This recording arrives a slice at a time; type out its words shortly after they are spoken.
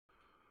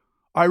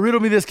All right, riddle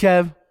me this,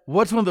 Kev.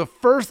 What's one of the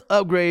first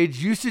upgrades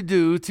you should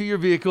do to your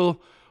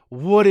vehicle?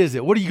 What is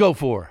it? What do you go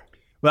for?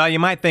 Well, you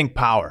might think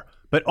power,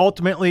 but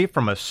ultimately,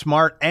 from a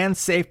smart and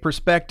safe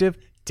perspective,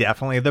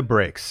 definitely the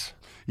brakes.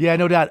 Yeah,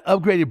 no doubt.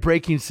 Upgraded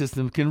braking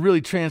system can really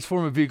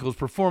transform a vehicle's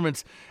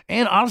performance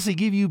and honestly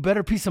give you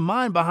better peace of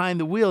mind behind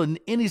the wheel in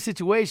any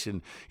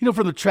situation. You know,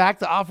 from the track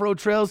to off-road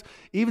trails,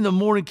 even the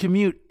morning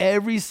commute,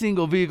 every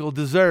single vehicle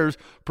deserves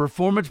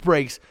performance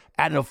brakes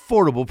at an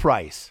affordable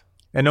price.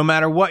 And no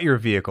matter what your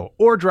vehicle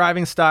or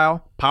driving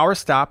style,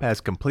 PowerStop has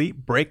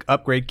complete brake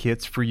upgrade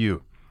kits for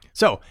you.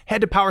 So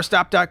head to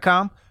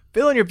PowerStop.com,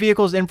 fill in your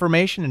vehicle's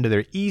information into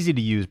their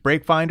easy-to-use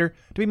brake finder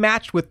to be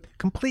matched with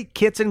complete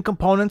kits and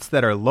components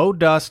that are low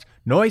dust,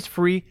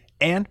 noise-free,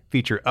 and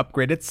feature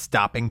upgraded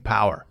stopping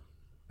power.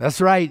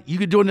 That's right. You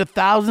could join the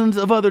thousands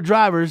of other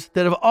drivers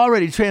that have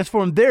already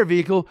transformed their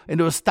vehicle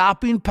into a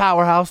stopping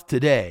powerhouse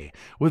today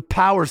with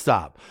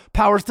PowerStop.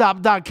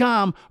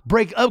 PowerStop.com,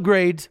 brake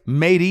upgrades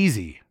made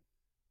easy.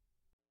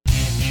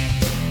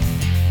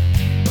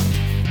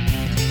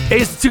 Hey,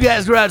 it's the Two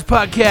Guys Garage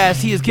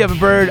Podcast. He is Kevin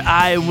Bird.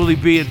 I am Willie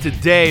B. And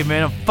today,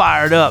 man, I'm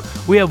fired up.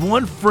 We have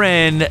one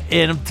friend,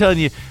 and I'm telling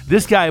you,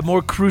 this guy is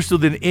more crucial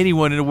than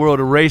anyone in the world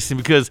of racing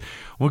because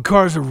when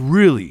cars are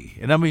really,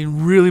 and I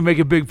mean really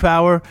making big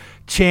power,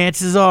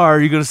 chances are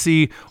you're going to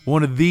see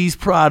one of these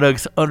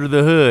products under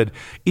the hood,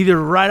 either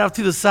right off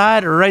to the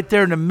side or right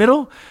there in the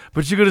middle,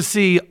 but you're going to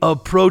see a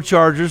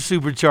ProCharger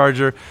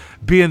supercharger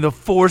being the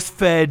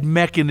force-fed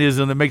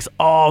mechanism that makes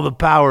all the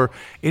power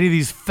any of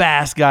these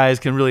fast guys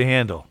can really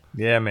handle.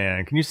 Yeah,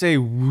 man. Can you say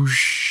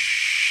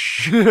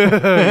whoosh?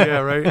 Yeah,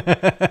 right?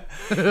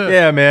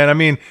 Yeah, man. I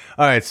mean,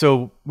 all right,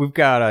 so we've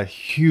got a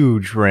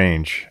huge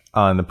range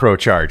on the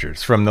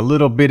ProChargers, from the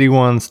little bitty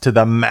ones to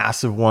the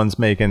massive ones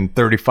making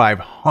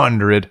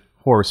 3,500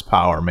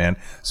 horsepower, man.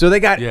 So they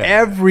got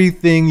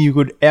everything you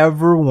could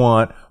ever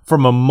want,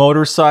 from a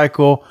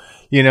motorcycle,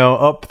 you know,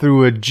 up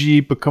through a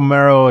Jeep, a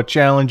Camaro, a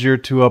Challenger,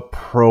 to a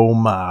Pro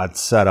Mod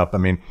setup. I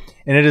mean,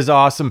 and it is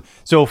awesome.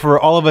 So for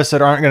all of us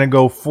that aren't going to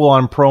go full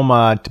on Pro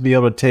Mod, to be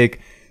able to take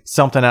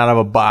something out of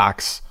a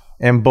box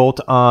and bolt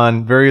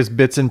on various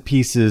bits and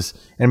pieces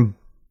and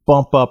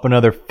bump up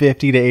another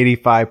 50 to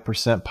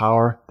 85%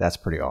 power, that's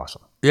pretty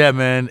awesome. Yeah,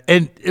 man.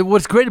 And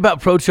what's great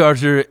about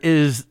ProCharger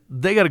is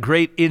they got a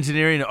great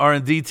engineering and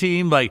R&D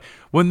team. Like,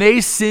 when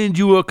they send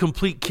you a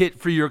complete kit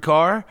for your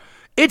car,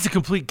 it's a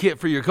complete kit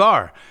for your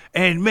car.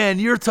 And, man,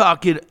 you're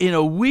talking in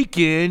a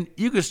weekend,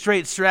 you could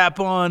straight strap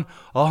on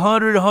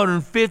 100,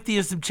 150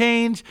 and some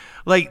change.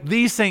 Like,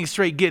 these things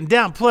straight getting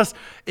down. Plus,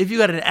 if you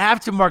got an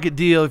aftermarket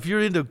deal, if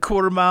you're into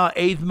quarter mile,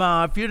 eighth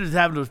mile, if you're just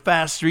having a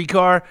fast street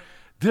car,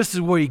 this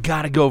is where you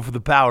got to go for the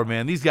power,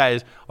 man. These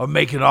guys are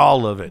making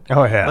all of it.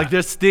 Oh, yeah. Like,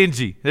 they're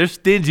stingy. They're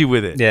stingy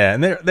with it. Yeah,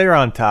 and they're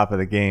on top of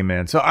the game,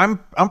 man. So I'm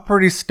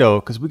pretty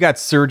stoked because we got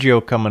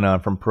Sergio coming on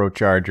from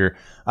ProCharger.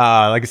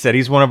 Like I said,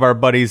 he's one of our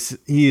buddies.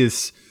 He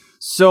is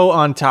so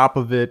on top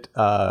of it.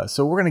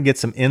 So we're going to get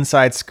some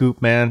inside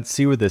scoop, man.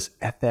 See where this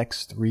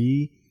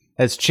FX3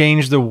 has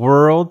changed the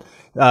world.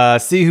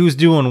 See who's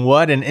doing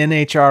what in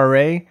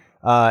NHRA,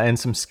 and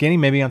some skinny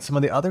maybe on some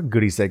of the other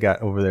goodies they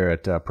got over there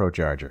at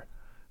ProCharger.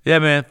 Yeah,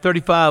 man,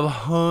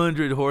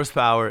 3,500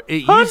 horsepower.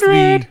 It used to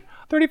be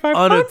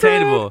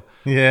unattainable.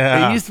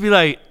 Yeah. It used to be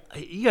like,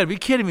 you got to be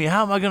kidding me.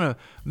 How am I going to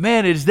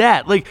manage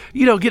that? Like,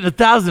 you know, getting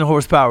 1,000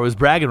 horsepower was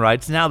bragging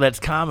rights. Now that's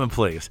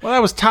commonplace. Well,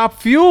 that was top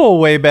fuel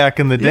way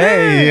back in the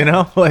day, you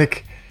know?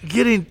 Like,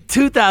 getting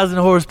 2,000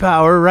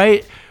 horsepower,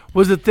 right,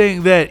 was a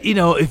thing that, you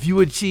know, if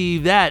you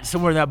achieve that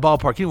somewhere in that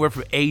ballpark, anywhere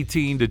from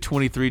 18 to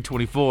 23,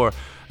 24,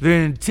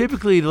 then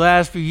typically the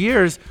last few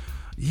years,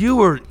 you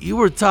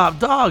were top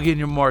dog in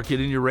your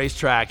market, in your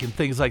racetrack and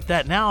things like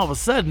that. Now all of a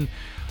sudden,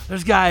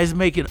 there's guys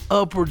making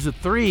upwards of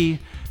 3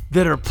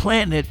 that are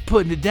planting it,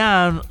 putting it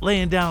down,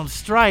 laying down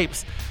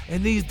stripes,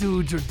 and these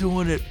dudes are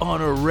doing it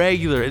on a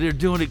regular, and they're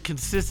doing it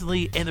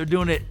consistently, and they're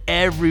doing it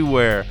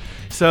everywhere.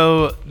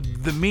 So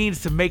the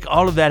means to make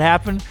all of that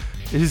happen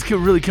is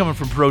really coming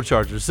from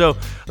ProCharger. So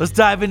let's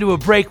dive into a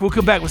break. We'll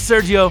come back with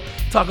Sergio,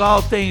 talk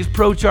all things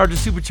ProCharger,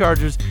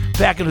 superchargers,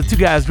 back in the Two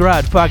Guys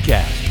Garage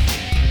Podcast.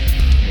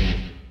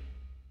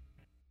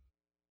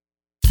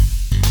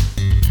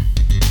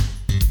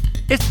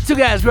 It's the Two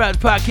Guys Garage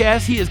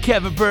Podcast. He is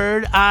Kevin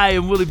Bird. I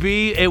am Willie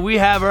B. And we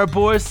have our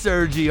boy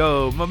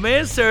Sergio, my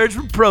man Serge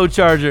from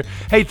ProCharger.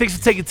 Hey, thanks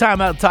for taking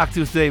time out to talk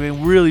to us today,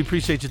 man. Really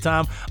appreciate your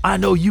time. I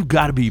know you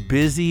got to be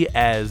busy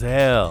as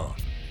hell.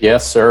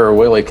 Yes, sir.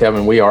 Willie,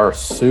 Kevin, we are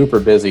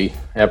super busy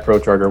at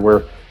ProCharger.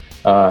 We're,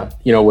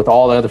 with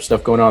all the other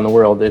stuff going on in the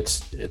world,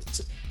 it's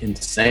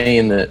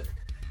insane that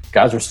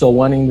guys are still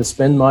wanting to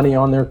spend money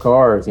on their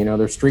cars, you know,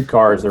 their street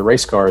cars, their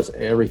race cars.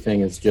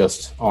 Everything is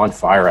just on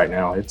fire right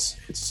now. It's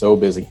so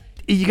busy.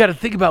 You got to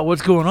think about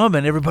what's going on,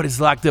 man.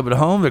 Everybody's locked up at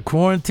home. They're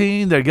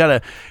quarantined. They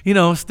got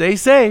to, stay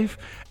safe.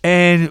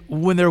 And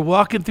when they're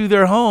walking through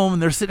their home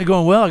and they're sitting there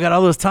going, well, I got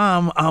all this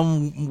time.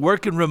 I'm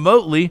working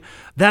remotely.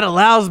 That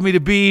allows me to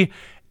be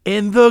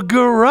in the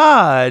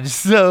garage.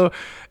 So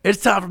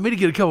it's time for me to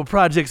get a couple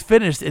projects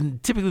finished.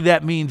 And typically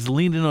that means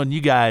leaning on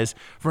you guys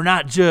for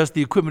not just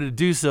the equipment to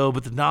do so,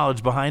 but the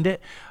knowledge behind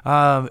it.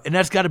 And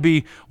that's got to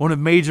be one of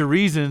the major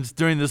reasons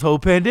during this whole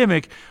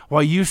pandemic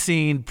why you've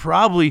seen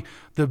probably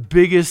the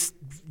biggest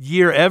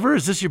year ever.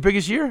 Is this your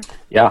biggest year?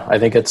 Yeah, I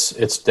think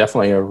it's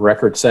definitely a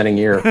record-setting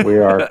year. We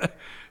are. Isn't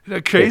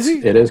that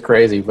crazy? It is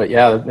crazy, but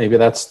yeah, maybe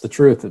that's the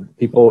truth.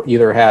 People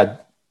either had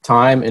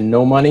time and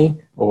no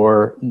money,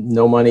 or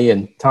no money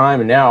and time,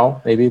 and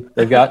now maybe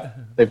they've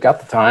got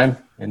the time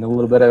and a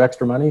little bit of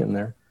extra money in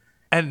there,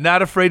 and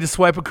not afraid to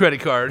swipe a credit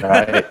card.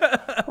 Right.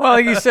 Well,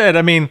 like you said,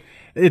 I mean,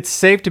 it's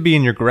safe to be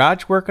in your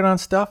garage working on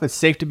stuff. It's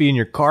safe to be in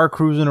your car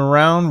cruising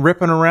around,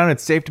 ripping around.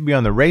 It's safe to be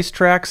on the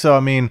racetrack. So, I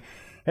mean,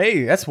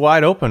 hey, that's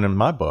wide open in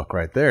my book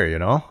right there, you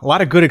know? A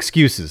lot of good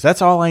excuses.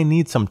 That's all I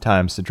need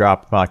sometimes to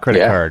drop my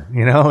credit card,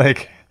 you know?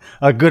 Like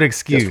a good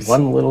excuse. Just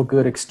one little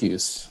good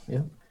excuse.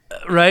 Yeah.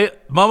 Right?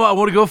 Mama, I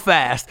want to go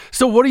fast.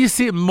 So what do you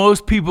see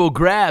most people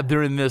grab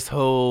during this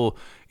whole,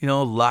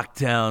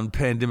 lockdown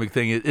pandemic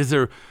thing? Is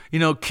there,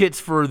 kits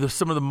for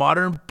some of the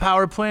modern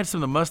power plants, some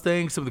of the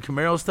Mustangs, some of the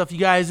Camaro stuff you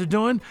guys are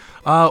doing?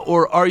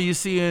 Or are you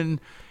seeing,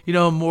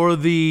 more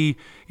of the,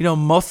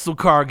 muscle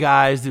car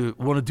guys that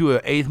want to do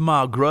an 8th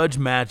Mile grudge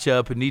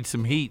matchup and need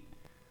some heat?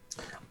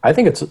 I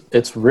think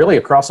it's really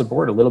across the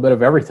board, a little bit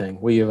of everything.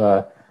 We've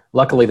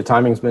luckily the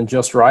timing's been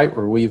just right,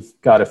 where we've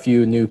got a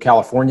few new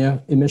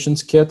California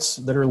emissions kits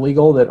that are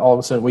legal that all of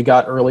a sudden we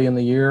got early in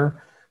the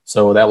year.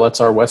 So that lets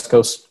our West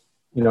Coast,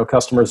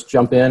 customers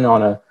jump in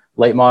on a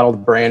late model,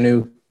 brand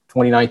new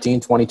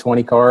 2019,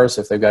 2020 cars.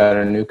 If they've got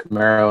a new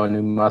Camaro, a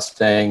new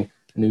Mustang,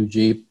 a new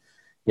Jeep,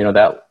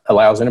 that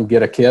allows them to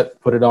get a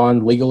kit, put it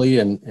on legally,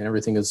 and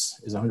everything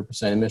is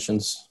 100%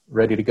 emissions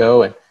ready to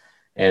go.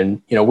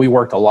 And we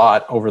worked a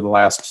lot over the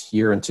last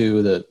year and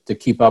two to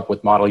keep up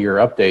with model year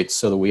updates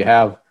so that we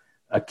have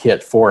a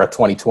kit for a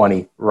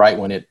 2020 right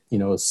when it,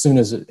 as soon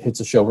as it hits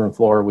the showroom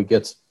floor, we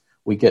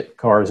get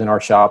cars in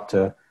our shop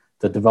to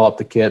develop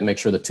the kit, make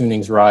sure the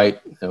tuning's right,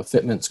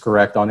 fitment's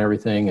correct on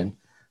everything. And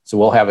so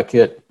we'll have a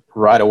kit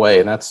right away.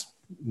 And that's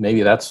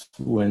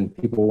when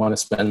people want to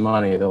spend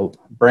money. They'll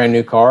brand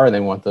new car and they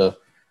want the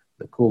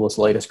coolest,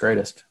 latest,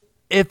 greatest.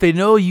 If they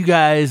know you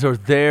guys are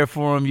there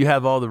for them, you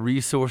have all the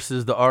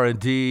resources, the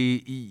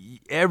R&D,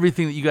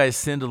 everything that you guys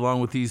send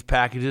along with these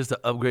packages to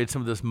upgrade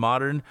some of this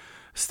modern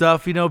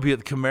stuff, be it the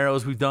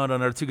Camaros we've done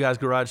on our Two Guys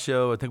Garage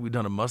show. I think we've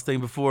done a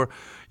Mustang before.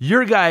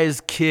 Your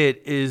guys'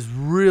 kit is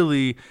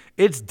really,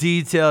 it's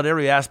detailed.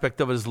 Every aspect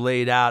of it is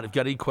laid out. If you've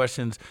got any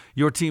questions,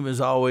 your team is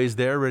always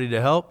there ready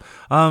to help.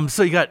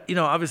 So you got,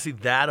 obviously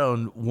that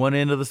on one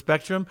end of the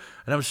spectrum,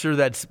 and I'm sure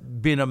that's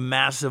been a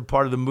massive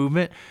part of the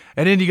movement.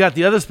 And then you got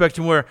the other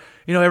spectrum where,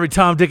 every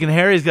Tom, Dick, and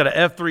Harry's got an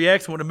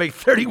F3X want to make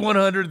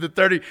 3,100 to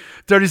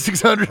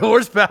 3,600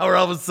 horsepower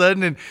all of a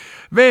sudden. And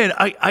man,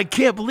 I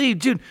can't believe,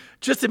 dude,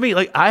 just to me,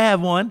 like I have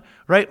one,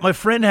 right? My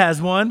friend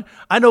has one.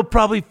 I know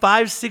probably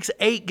 5, 6,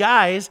 8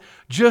 guys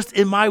just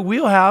in my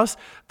wheelhouse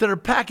that are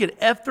packing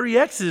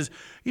F3Xs,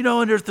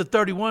 and there's the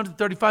 31 to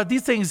 35.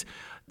 These things,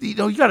 you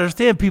got to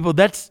understand, people,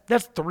 that's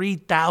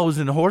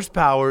 3,000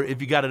 horsepower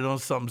if you got it on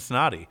something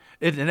snotty.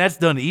 And that's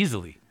done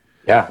easily.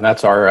 Yeah, and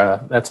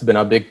that's been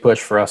a big push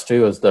for us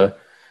too, is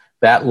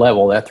that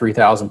level, that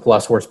 3,000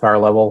 plus horsepower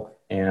level.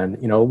 And,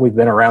 we've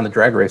been around the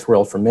drag race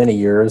world for many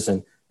years,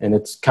 and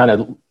it's kind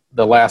of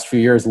the last few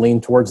years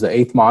leaned towards the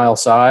 8th Mile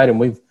side. And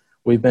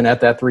we've been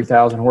at that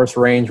 3,000 horse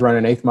range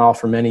running 8th Mile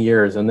for many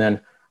years. And then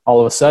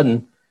all of a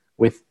sudden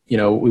we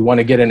want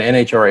to get an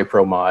NHRA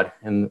Pro Mod,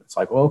 and it's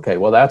like, well, okay,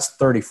 well, that's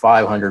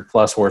 3,500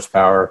 plus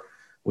horsepower.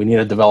 We need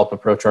to develop a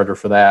Pro Charger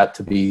for that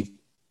to be,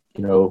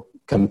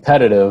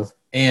 competitive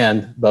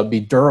but be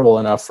durable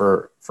enough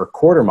for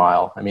quarter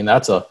mile. I mean,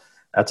 that's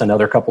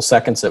another couple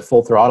seconds at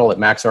full throttle at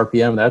max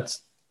RPM.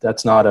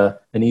 That's not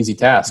an easy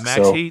task.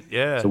 Max heat,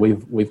 yeah. So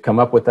we've come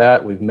up with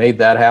that. We've made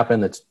that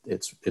happen.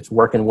 It's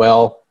working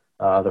well.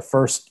 The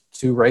first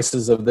 2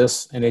 races of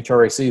this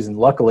NHRA season,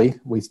 luckily,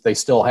 they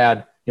still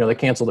had, they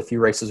canceled a few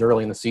races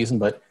early in the season,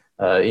 but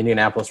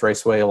Indianapolis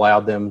Raceway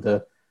allowed them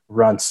to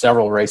run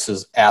several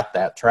races at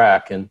that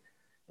track. And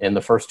in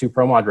the first 2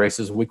 Pro Mod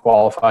races, we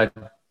qualified,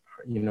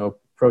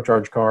 Pro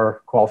Charge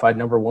car qualified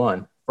number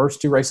 1.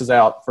 First 2 races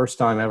out, first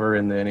time ever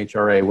in the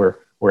NHRA,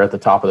 we're at the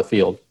top of the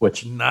field,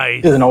 which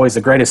nice. Isn't always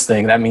the greatest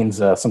thing. That means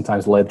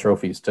sometimes lead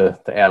trophies to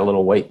add a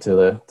little weight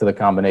to the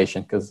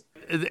combination, because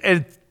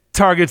and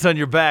targets on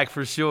your back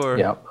for sure.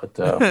 Yeah, but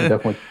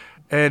definitely.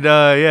 And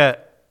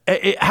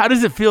how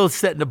does it feel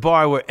setting the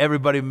bar where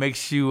everybody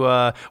makes you?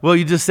 Well,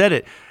 you just said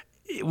it.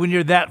 When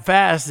you're that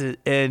fast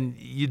and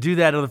you do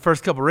that on the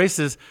first couple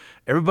races,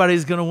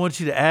 everybody's going to want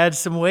you to add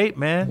some weight,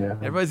 man. Yeah.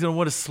 Everybody's going to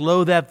want to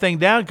slow that thing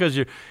down because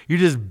you're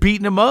just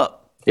beating them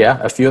up. Yeah,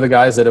 a few of the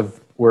guys that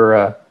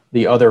were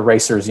the other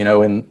racers,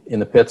 in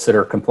the pits that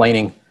are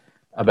complaining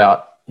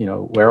about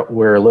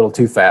we're a little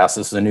too fast.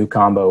 This is a new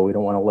combo. We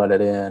don't want to let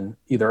it in.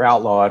 Either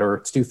outlaw it or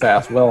it's too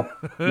fast. Well,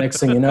 next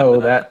thing you know,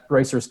 that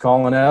racer's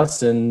calling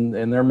us and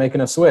they're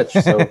making a switch.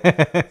 So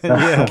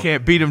yeah,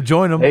 can't beat them,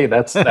 join them. Hey,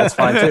 that's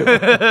fine too.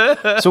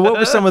 So what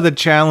were some of the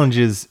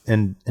challenges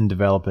in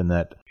developing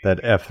that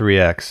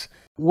F3X?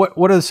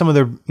 What are some of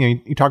the,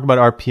 you talked about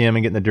RPM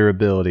and getting the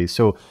durability.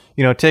 So,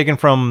 taking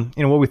from,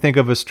 what we think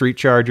of a street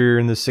charger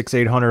and the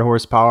 600-800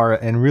 horsepower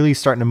and really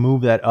starting to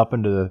move that up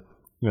into the,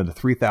 the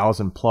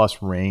 3,000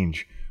 plus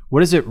range.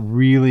 What is it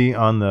really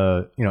on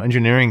the,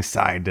 engineering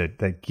side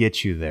that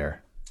gets you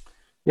there?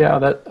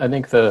 Yeah, I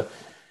think the,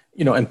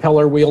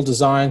 impeller wheel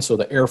design. So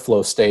the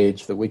airflow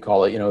stage that we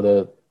call it,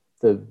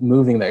 the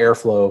moving the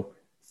airflow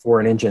for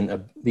an engine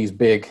of these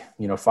big,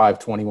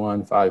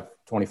 521,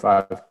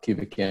 525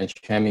 cubic inch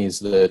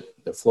Hemis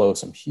that flow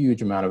some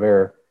huge amount of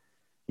air,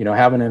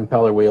 having an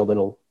impeller wheel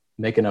that'll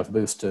make enough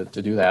boost to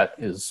do that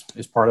is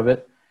part of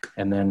it.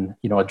 And then,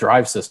 a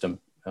drive system,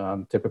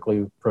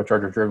 typically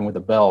ProCharger driven with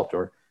a belt,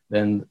 or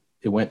then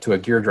it went to a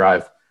gear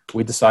drive.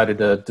 We decided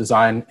to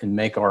design and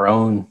make our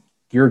own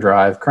gear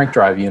drive, crank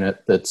drive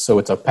unit so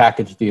it's a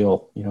package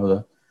deal,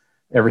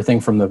 everything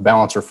from the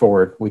balancer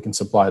forward, we can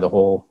supply the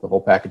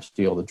whole package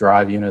deal, the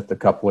drive unit, the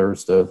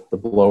couplers, the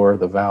blower,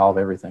 the valve,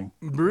 everything.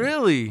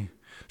 Really?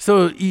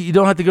 So you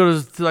don't have to go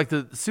to like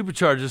the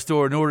supercharger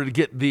store in order to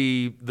get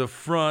the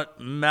front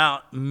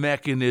mount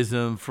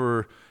mechanism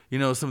for,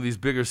 some of these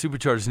bigger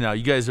superchargers now.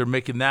 You guys are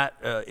making that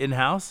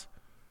in-house?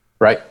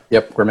 Right.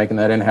 Yep. We're making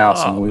that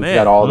in-house, and we've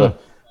got all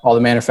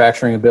the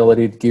manufacturing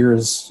ability,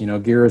 gears,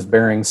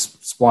 bearings,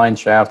 spline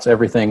shafts,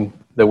 everything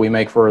that we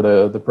make for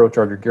the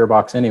ProCharger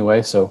gearbox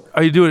anyway. So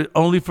are you doing it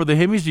only for the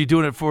Hemis? Or are you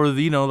doing it for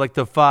the, like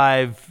the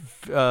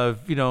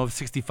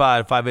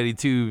 65,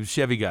 582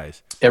 Chevy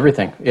guys?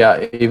 Everything.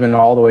 Yeah. Even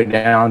all the way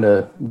down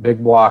to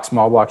big block,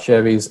 small block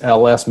Chevys,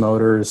 LS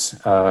motors,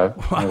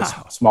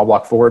 small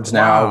block Fords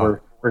now. Wow.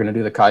 We're going to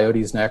do the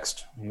Coyotes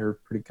next. You're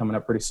coming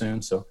up pretty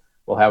soon. So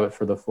we'll have it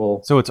for the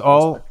full. So it's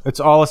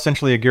all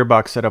essentially a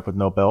gearbox setup with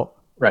no belt?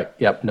 Right.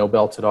 Yep. No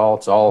belts at all.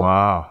 It's all.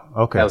 Wow.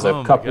 Okay. Has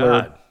a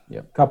coupler.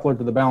 Yep. Coupler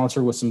to the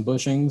balancer with some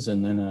bushings,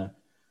 and then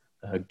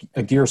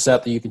a gear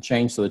set that you can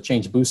change. So the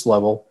change boost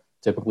level.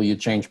 Typically, you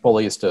change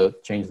pulleys to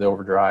change the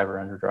overdrive or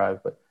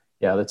underdrive. But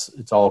yeah,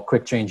 it's all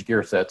quick change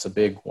gear sets. A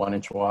big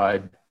 1-inch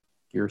wide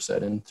gear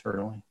set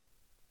internally.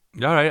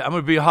 All right, I'm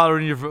gonna be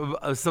hollering you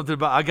for something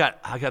about.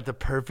 I got the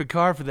perfect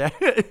car for that.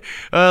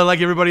 Like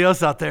everybody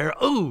else out there.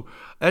 Oh,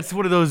 that's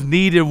one of those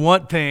need and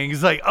want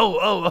things. Like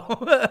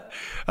well,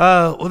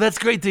 that's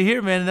great to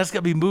hear, man. And that's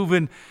gonna be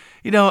moving.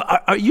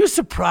 Are you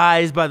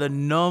surprised by the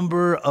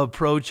number of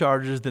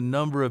ProChargers, the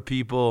number of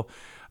people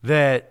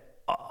that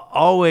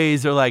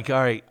always are like,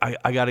 all right,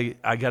 I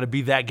gotta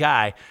be that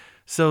guy.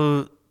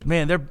 So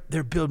man,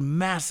 they're building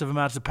massive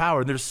amounts of power,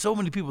 and there's so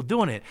many people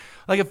doing it.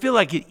 Like I feel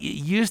like it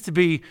used to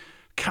be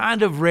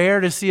kind of rare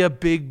to see a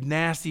big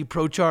nasty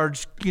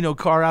ProCharge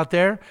car out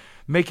there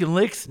making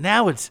licks.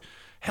 Now it's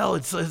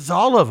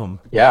all of them.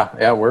 Yeah.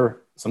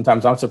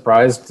 Sometimes I'm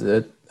surprised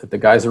that the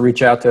guys that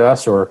reach out to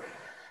us or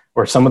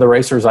some of the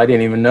racers I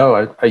didn't even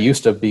know. I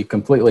used to be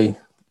completely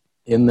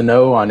in the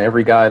know on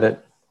every guy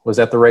that was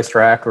at the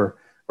racetrack or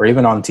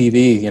even on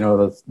TV.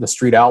 The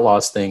Street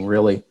Outlaws thing.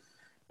 Really,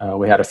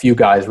 we had a few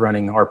guys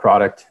running our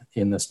product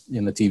in the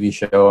TV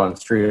show on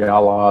Street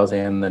Outlaws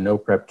and the No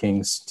Prep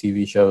Kings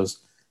TV shows.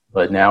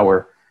 But now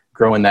we're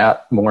growing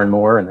that more and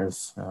more, and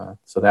there's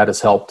so that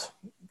has helped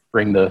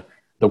bring the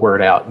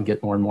word out and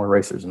get more and more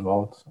racers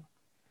involved. So.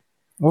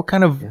 What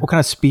kind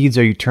of speeds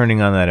are you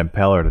turning on that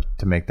impeller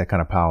to make that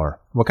kind of power?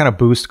 What kind of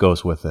boost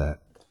goes with that?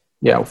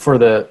 Yeah, for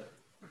the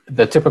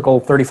typical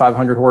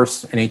 3,500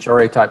 horse and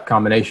HRA type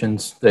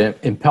combinations, the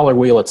impeller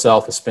wheel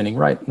itself is spinning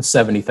right in the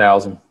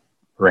 70,000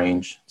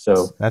 range.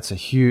 So that's a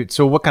huge.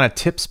 So what kind of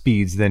tip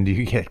speeds then do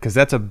you get? Because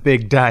that's a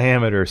big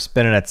diameter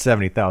spinning at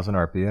 70,000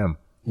 RPM.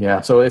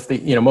 Yeah. So if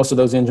most of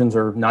those engines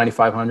are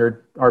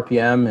 9,500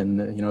 RPM, and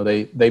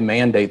they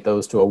mandate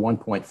those to a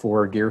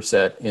 1.4 gear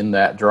set in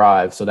that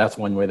drive. So that's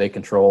one way they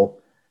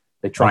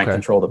try and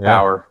control the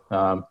power.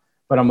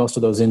 But on most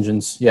of those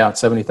engines,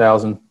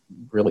 70,000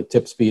 really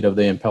tip speed of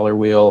the impeller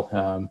wheel.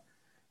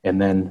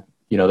 And then,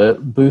 the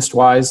boost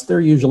wise, they're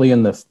usually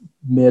in the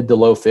mid to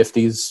low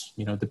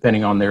 50s,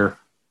 depending on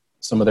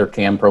some of their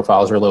cam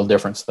profiles are a little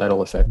different, so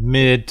that'll affect.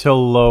 Mid to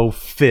low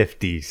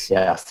 50s.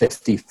 Yeah,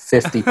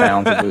 50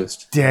 pounds of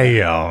boost.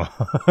 Damn.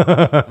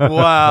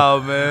 Wow,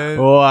 man.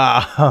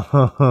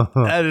 Wow.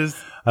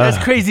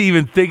 That's crazy to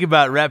even think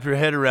about, wrap your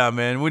head around,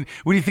 man. When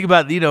you think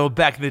about,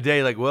 back in the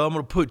day, like, well, I'm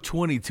going to put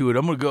 20 to it.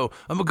 I'm going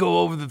to go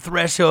over the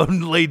threshold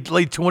and lay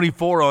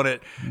 24 on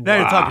it. Now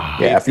you're talking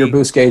 50. Yeah, if your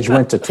boost gauge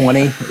went to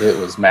 20, it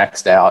was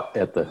maxed out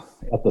at the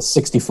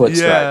 60-foot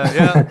stripe.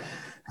 Yeah.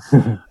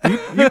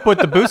 You put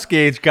the boost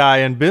gauge guy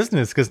in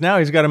business because now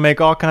he's got to make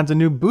all kinds of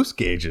new boost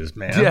gauges,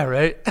 man. Yeah,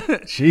 right.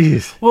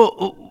 Jeez.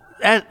 Well,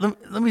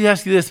 let me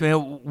ask you this, man.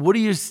 What do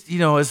you,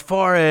 as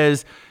far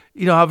as,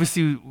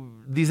 obviously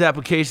these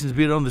applications,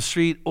 be it on the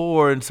street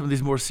or in some of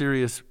these more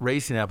serious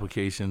racing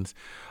applications,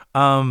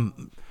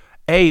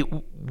 hey,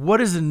 what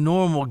is a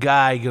normal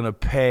guy going to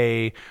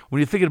pay when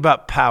you're thinking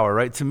about power,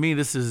 right? To me,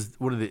 this is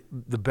one of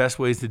the best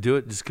ways to do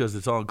it just because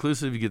it's all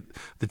inclusive. You get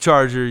the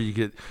charger, you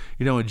get,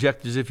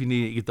 injectors if you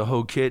need it, you get the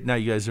whole kit. Now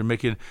you guys are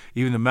making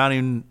even the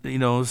mounting,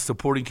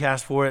 supporting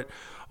cast for it.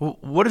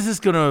 What is this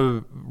going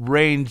to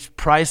range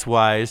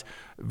price-wise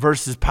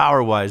versus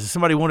power-wise? If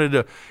somebody wanted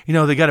to,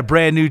 they got a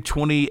brand new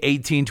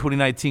 2018,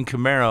 2019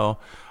 Camaro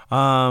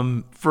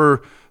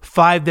for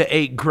 $5,000 to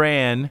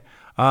 $8,000.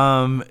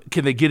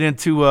 Can they get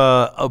into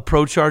a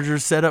Pro Charger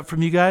setup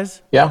from you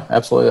guys? Yeah,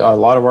 absolutely. A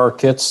lot of our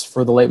kits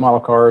for the late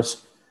model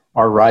cars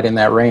are right in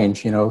that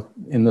range,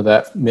 into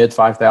that mid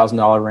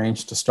 $5,000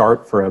 range to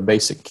start for a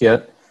basic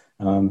kit.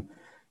 Some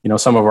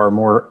of our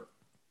more,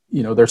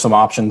 there's some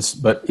options,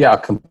 but yeah, a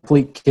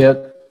complete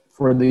kit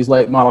for these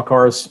late model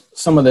cars.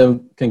 Some of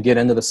them can get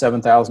into the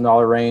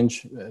 $7,000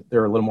 range.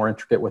 They're a little more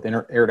intricate with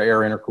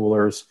air-to-air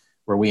intercoolers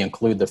where we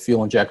include the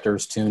fuel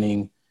injectors,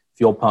 tuning,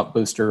 fuel pump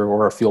booster,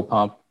 or a fuel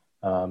pump.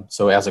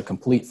 So as a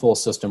complete full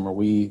system where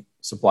we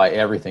supply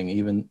everything,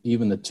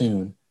 even the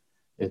tune,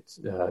 it's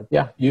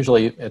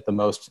usually at the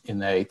most in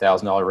the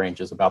 $8,000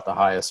 range is about the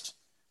highest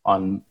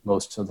on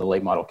most of the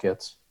late model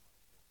kits.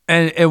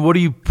 And what are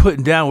you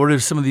putting down? What are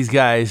some of these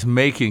guys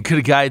making? Could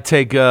a guy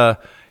take a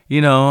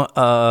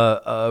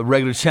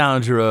regular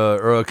Challenger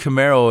or a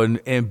Camaro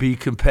and be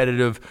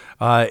competitive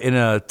in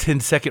a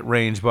 10-second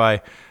range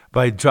by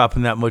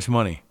dropping that much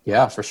money?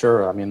 Yeah, for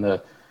sure. I mean,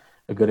 a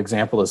good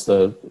example is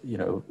the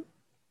new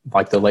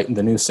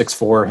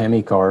 6.4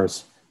 Hemi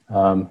cars.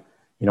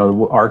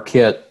 Our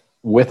kit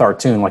with our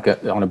tune,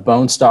 on a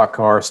bone stock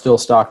car, still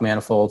stock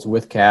manifolds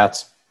with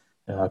cats,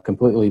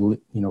 completely,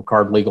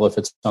 carb legal if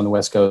it's on the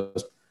West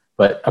Coast,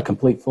 but a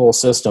complete full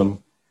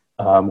system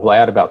will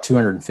add about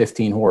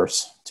 215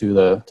 horse to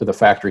the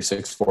factory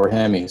 6.4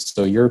 Hemis.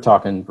 So you're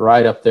talking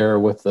right up there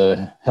with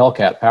the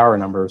Hellcat power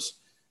numbers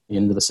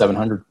into the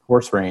 700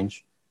 horse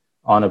range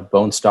on a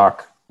bone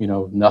stock,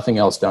 nothing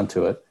else done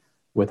to it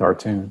with our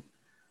tune.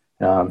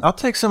 I'll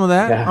take some of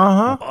that. Yeah.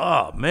 Uh-huh.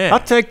 Oh, man. I'll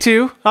take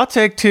two.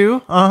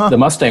 Uh-huh. The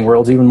Mustang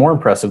world's even more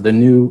impressive. The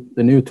new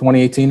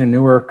 2018 and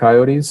newer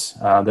Coyotes,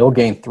 they'll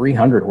gain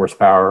 300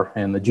 horsepower,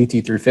 and the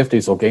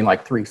GT350s will gain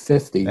like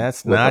 350.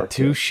 That's not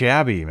too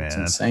shabby, man. It's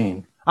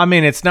insane. I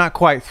mean, it's not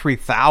quite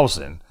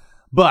 3,000,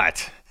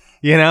 but,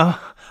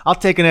 I'll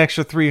take an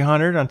extra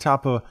 300 on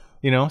top of,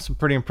 some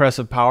pretty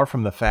impressive power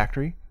from the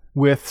factory.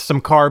 With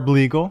some carb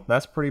legal.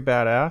 That's pretty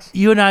badass.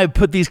 You and I have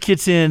put these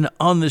kits in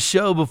on the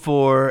show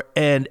before,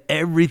 and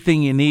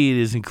everything you need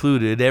is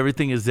included.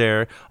 Everything is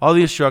there. All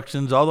the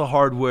instructions, all the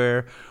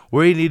hardware,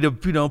 where you need to,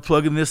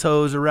 plug in this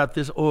hose or wrap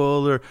this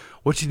oil, or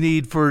what you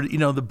need for, the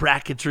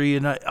bracketry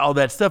and all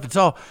that stuff. It's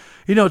all,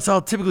 it's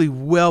all typically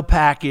well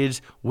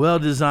packaged, well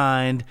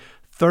designed,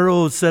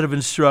 thorough set of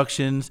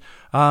instructions.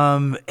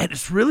 And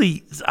it's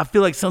really, I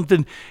feel like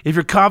something, if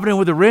you're confident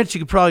with a wrench,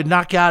 you could probably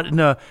knock out in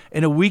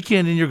a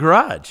weekend in your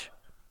garage.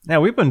 Now,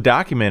 we've been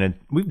documented.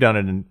 We've done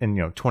it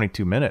in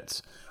 22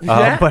 minutes.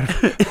 Yeah. But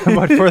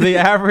for the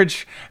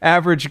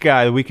average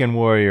guy, the weekend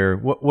warrior,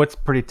 what's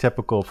pretty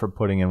typical for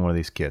putting in one of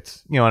these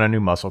kits, on a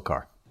new muscle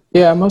car?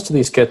 Yeah, most of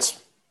these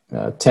kits,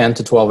 10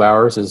 to 12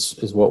 hours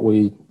is what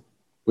we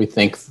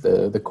think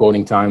the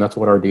quoting time. That's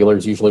what our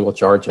dealers usually will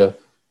charge a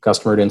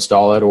customer to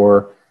install it,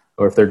 or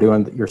if they're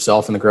doing it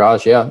yourself in the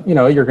garage. Yeah,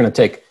 you're going to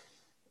take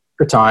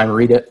your time,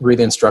 read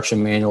the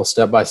instruction manual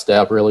step by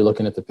step, really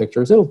looking at the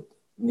pictures. It'll,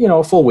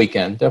 a full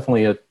weekend,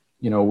 definitely a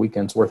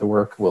weekend's worth of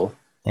work will.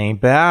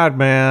 Ain't bad,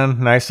 man.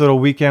 Nice little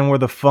weekend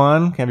worth of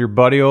fun. Have your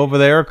buddy over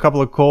there, a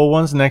couple of cold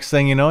ones. Next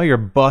thing you know, you're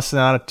busting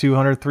out a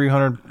 200,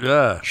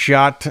 300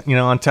 shot,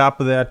 on top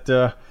of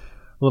that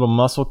little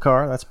muscle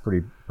car. That's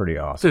pretty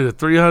awesome. Dude, a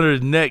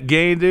 300 net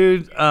gain,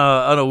 dude,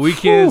 on a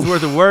weekend's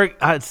worth of work.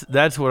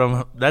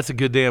 That's a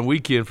good damn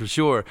weekend for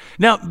sure.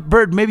 Now,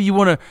 Bird, maybe you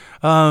want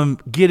to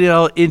get it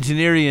all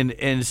engineering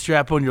and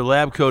strap on your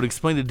lab coat.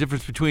 Explain the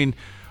difference between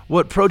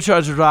what Pro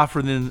Charger's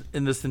offering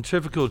in the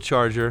centrifugal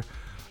charger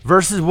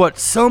versus what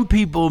some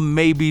people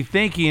may be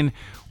thinking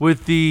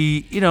with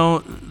the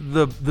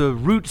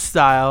root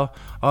style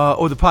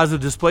or the positive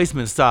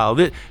displacement style.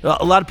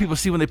 A lot of people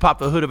see when they pop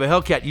the hood of a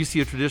Hellcat, you see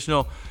a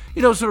traditional,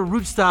 sort of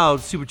root style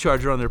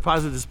supercharger on their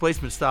positive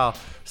displacement style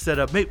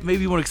setup. Maybe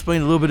you want to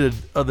explain a little bit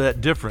of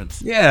that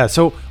difference. Yeah.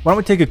 So why don't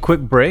we take a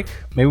quick break?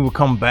 Maybe we'll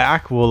come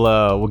back.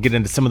 We'll get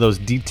into some of those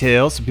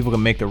details so people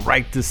can make the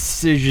right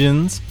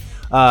decisions.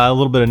 A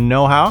little bit of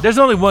know-how. There's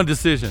only one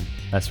decision.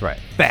 That's right.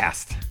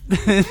 Fast.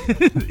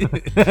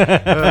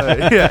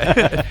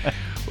 Yeah.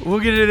 We'll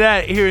get into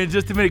that here in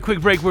just a minute. Quick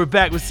break. We're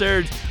back with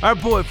Serge, our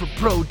boy from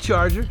Pro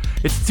Charger.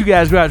 It's the Two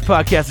Guys Garage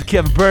Podcast with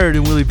Kevin Bird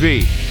and Willie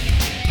B.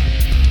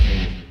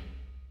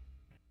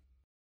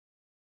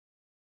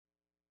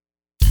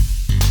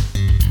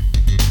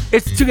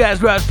 It's the Two Guys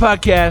Garage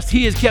Podcast.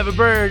 He is Kevin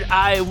Bird.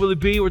 I am Willie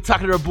B. We're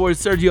talking to our boy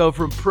Sergio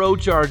from Pro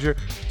Charger.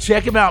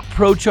 Check him out,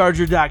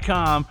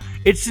 procharger.com.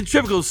 It's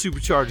centrifugal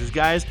superchargers,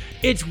 guys.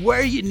 It's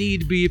where you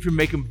need to be if you're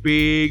making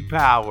big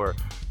power.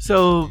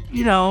 So,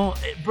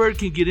 Bird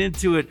can get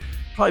into it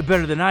probably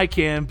better than I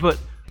can, but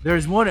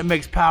There's one that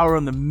makes power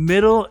in the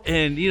middle,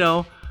 and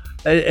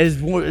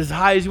as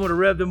high as you want to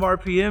rev them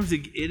RPMs,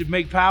 it'd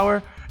make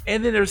power.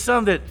 And then there's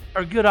some that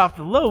are good off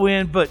the low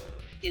end, but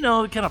they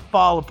kind of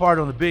fall apart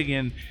on the big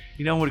end.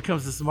 When it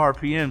comes to some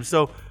RPM.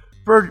 So,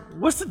 Bird,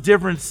 what's the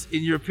difference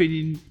in your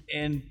opinion,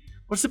 and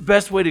what's the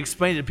best way to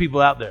explain it to people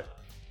out there?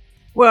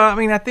 Well, I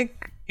mean, I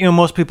think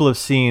most people have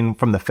seen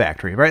from the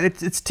factory, right?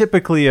 It's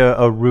typically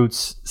a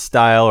Roots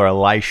style or a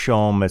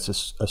Lyshome.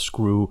 It's a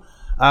screw,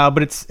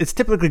 but it's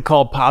typically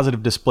called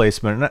positive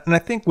displacement. And I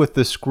think with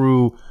the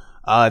screw,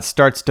 it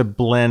starts to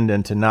blend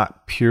into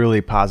not purely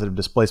positive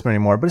displacement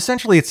anymore, but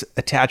essentially it's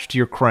attached to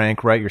your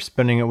crank, right? You're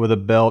spinning it with a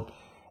belt.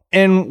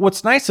 And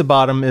what's nice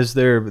about them is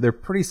they're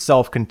pretty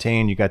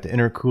self-contained. You got the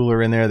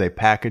intercooler in there. They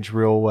package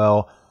real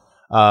well.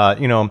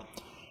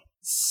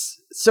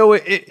 So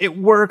it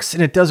works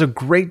and it does a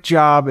great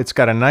job. It's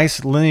got a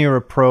nice linear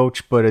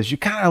approach, but as you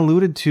kind of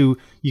alluded to,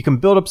 you can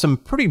build up some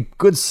pretty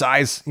good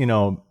size,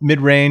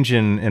 mid-range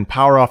and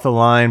power off the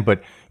line.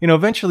 But,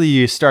 eventually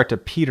you start to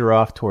peter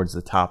off towards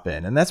the top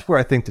end. And that's where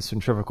I think the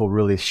centrifugal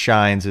really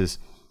shines is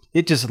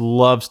it just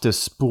loves to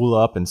spool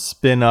up and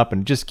spin up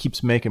and just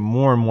keeps making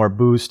more and more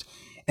boost.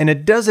 And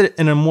it does it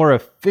in a more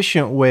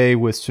efficient way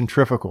with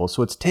centrifugal.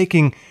 So it's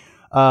taking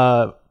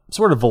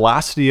sort of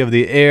velocity of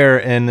the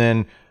air and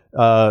then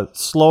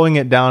slowing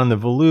it down in the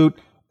volute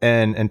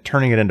and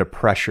turning it into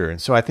pressure. And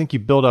so I think you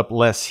build up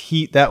less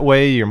heat that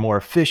way. You're more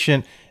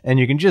efficient and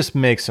you can just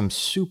make some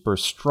super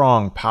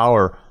strong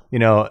power,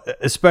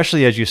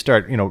 especially as you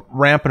start,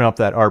 ramping up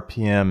that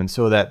RPM. And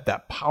so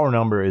that power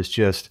number is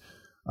just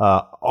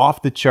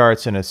off the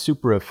charts in a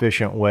super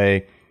efficient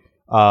way.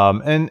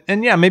 And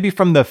yeah, maybe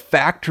from the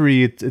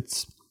factory,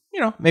 it's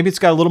maybe it's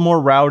got a little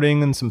more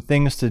routing and some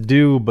things to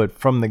do, but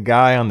from the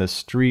guy on the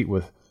street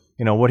with,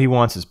 what he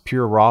wants is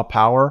pure raw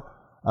power.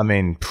 I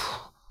mean,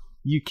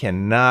 you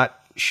cannot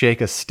shake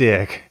a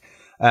stick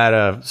at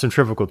a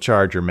centrifugal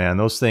charger, man.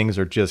 Those things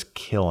are just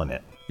killing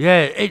it.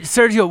 Yeah. Hey,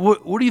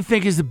 Sergio, what do you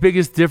think is the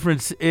biggest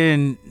difference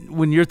in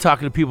when you're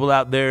talking to people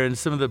out there and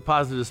some of the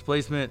positive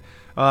displacement,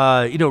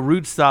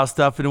 root style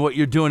stuff and what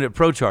you're doing at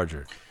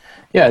ProCharger?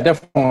 Yeah,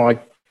 definitely.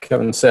 Like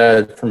Kevin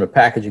said, from a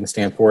packaging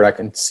standpoint, I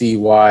can see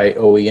why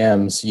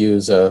OEMs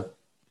use a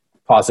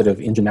positive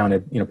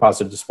engine-mounted,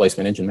 positive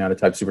displacement engine-mounted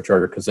type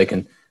supercharger because they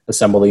can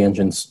assemble the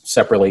engines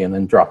separately and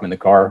then drop them in the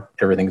car.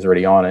 Everything's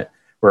already on it.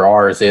 Where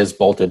ours is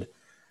bolted,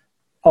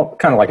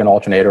 kind of like an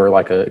alternator or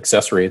like an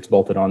accessory. It's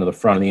bolted onto the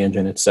front of the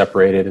engine. It's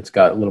separated. It's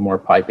got a little more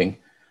piping.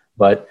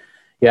 But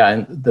yeah,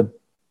 and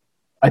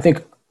I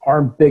think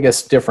our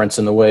biggest difference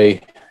in the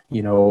way,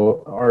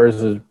 ours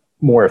is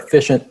more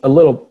efficient, a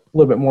little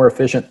bit more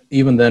efficient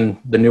even than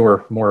the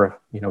newer, more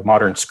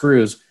modern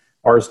screws.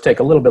 Ours take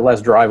a little bit less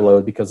drive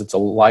load because it's a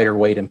lighter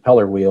weight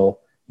impeller wheel.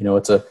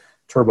 It's a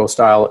turbo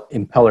style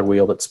impeller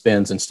wheel that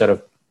spins instead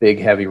of big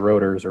heavy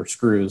rotors or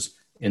screws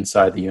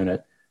inside the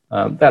unit.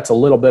 That's a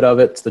little bit of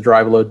it. The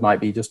drive load might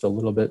be just a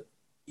little bit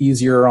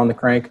easier on the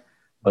crank,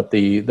 but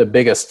the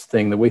biggest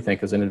thing that we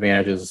think is an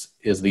advantage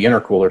is the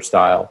intercooler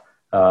style.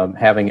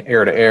 Having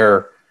air to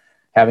air,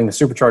 having the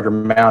supercharger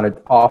mounted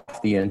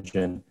off the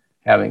engine,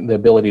 having the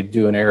ability to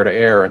do an air to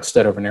air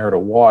instead of an air to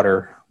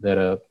water that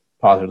a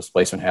positive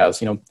displacement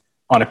has.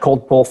 On a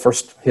cold pull,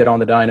 first hit on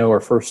the dyno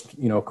or first,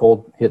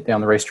 cold hit down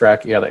the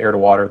racetrack, the air to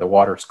water, the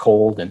water is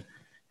cold and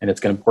it's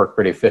going to work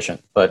pretty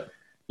efficient. But,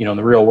 in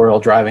the real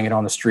world, driving it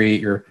on the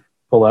street, you're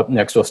pull up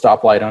next to a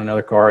stoplight on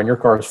another car and your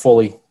car is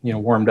fully,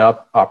 warmed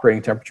up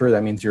operating temperature.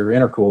 That means your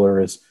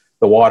intercooler is,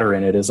 the water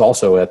in it is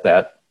also at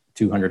that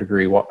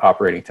 200-degree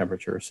operating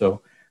temperature.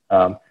 So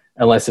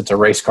unless it's a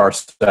race car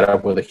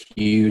setup with a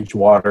huge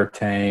water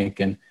tank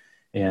and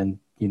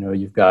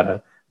you've got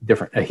a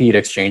heat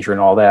exchanger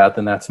and all that,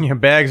 then that's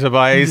bags of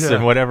ice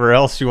and whatever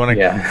else you want to,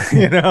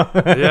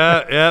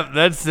 yeah,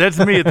 that's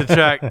me at the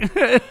track.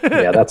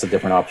 Yeah, that's a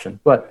different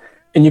option.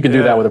 And you can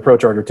do that with a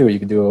ProCharger too. You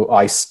can do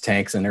ice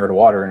tanks and air to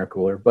water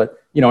intercooler,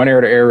 but an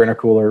air to air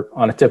intercooler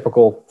on a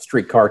typical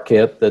street car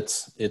kit,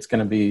 it's going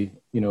to be,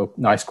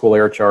 nice cool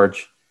air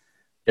charge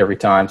every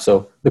time.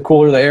 So the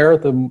cooler the air,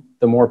 the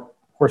more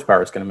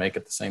horsepower it's going to make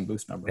at the same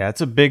boost number. Yeah,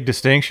 it's a big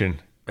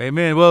distinction.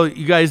 Amen. Well,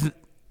 you guys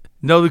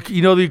know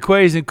the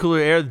equation. Cooler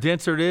air, the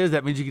denser it is,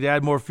 that means you can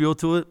add more fuel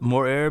to it.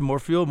 More air, more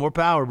fuel, more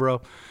power,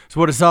 bro. It's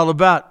what it's all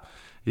about.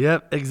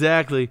 Yep,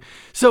 exactly.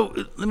 So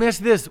let me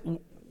ask you this.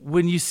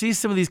 When you see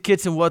some of these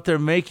kits and what they're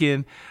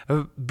making,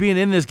 being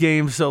in this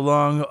game so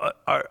long,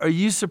 are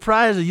you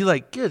surprised? Are you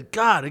like, good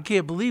God, I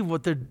can't believe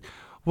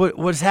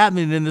what's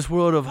happening in this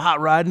world of hot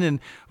rodding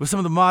and with some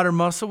of the modern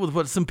muscle, with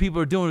what some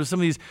people are doing with some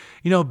of these,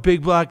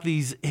 big block,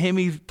 these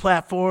Hemi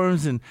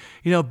platforms and,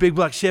 big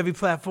block Chevy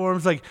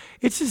platforms. Like,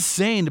 it's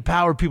insane the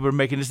power people are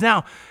making. It's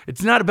not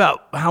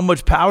about how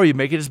much power you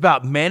make. It's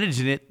about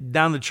managing it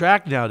down the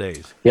track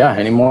nowadays. Yeah,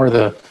 anymore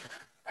the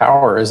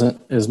power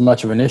isn't as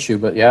much of an issue,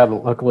 but yeah,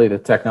 luckily the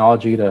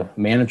technology to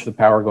manage the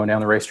power going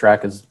down the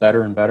racetrack is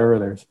better and better.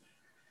 There's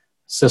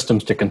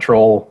systems to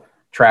control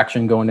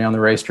traction going down the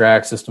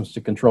racetrack, systems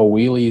to control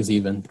wheelies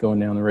even going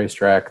down the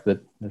racetrack. That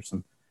there's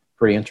some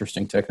pretty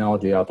interesting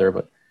technology out there,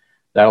 but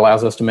that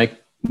allows us to make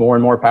more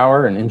and more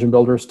power and engine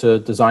builders to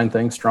design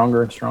things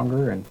stronger and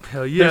stronger. And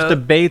Hell yeah. There's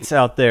debates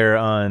out there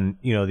on,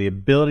 the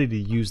ability to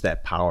use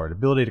that power, the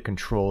ability to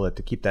control it,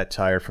 to keep that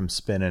tire from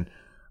spinning.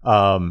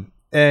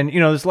 And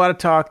there's a lot of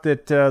talk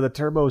that the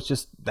turbo is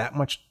just that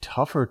much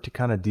tougher to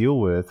kind of deal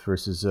with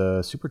versus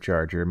a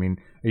supercharger. I mean,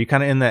 are you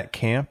kind of in that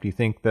camp? Do you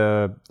think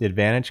the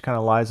advantage kind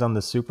of lies on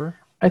the super?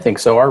 I think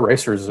so. Our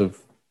racers have,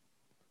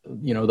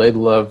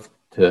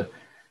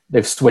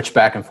 they've switched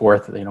back and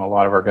forth. A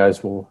lot of our guys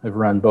have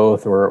run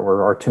both,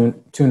 or our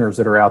tuners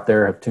that are out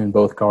there have tuned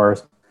both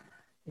cars.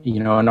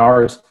 And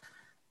ours,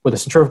 with a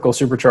centrifugal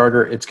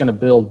supercharger, it's going to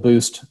build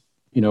boost,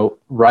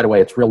 right away.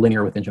 It's real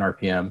linear with engine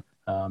RPM.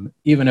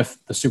 Even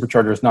if the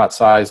supercharger is not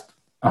sized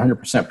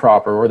 100%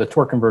 proper, or the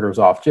torque converter is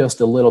off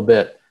just a little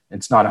bit,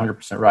 it's not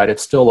 100% right,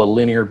 it's still a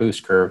linear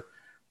boost curve.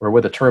 Where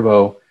with a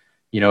turbo,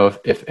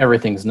 if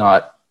everything's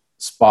not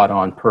spot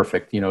on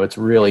perfect, it's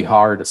really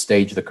hard to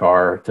stage the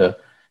car to,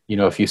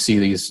 if you see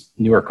these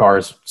newer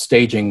cars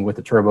staging with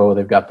the turbo,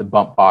 they've got the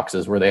bump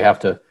boxes where they have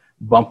to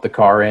bump the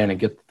car in and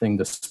get the thing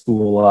to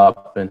spool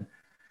up.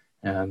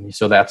 And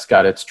so that's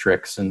got its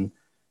tricks. And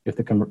if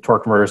the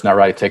torque converter is not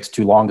right, it takes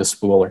too long to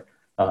spool.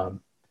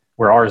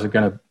 Where ours are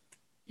going to,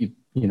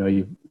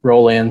 you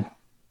roll in,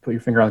 put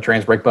your finger on the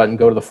trans brake button,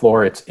 go to the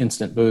floor, it's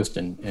instant boost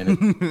and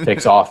it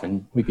takes off.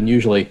 And we can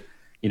usually,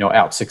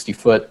 out 60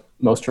 foot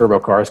most turbo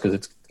cars because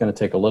it's going to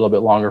take a little bit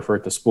longer for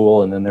it to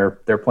spool. And then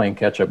they're playing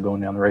catch up going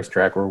down the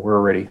racetrack where we're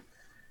already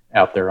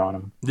out there on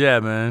them.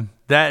 Yeah, man.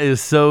 That is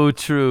so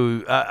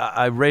true.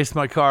 I raced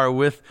my car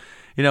with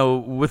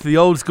the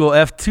old school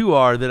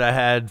F2R that I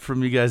had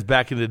from you guys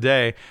back in the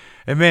day.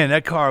 And man,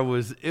 that car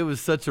was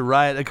such a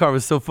riot. That car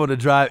was so fun to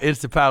drive.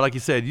 Instant power, like you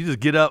said. You just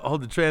get up,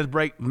 hold the trans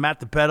brake, mat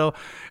the pedal,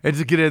 and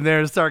just get in there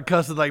and start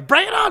cussing like,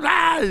 bring it on,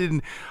 man!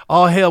 And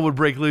all hell would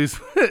break loose.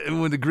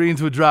 And when the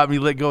greens would drop, and you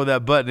let go of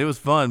that button. It was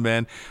fun,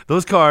 man.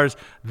 Those cars,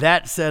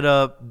 that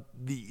setup,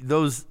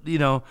 those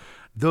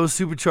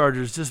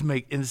superchargers just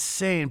make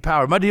insane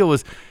power. My deal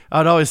was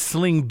I'd always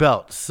sling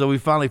belts. So we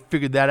finally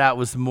figured that out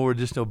with some more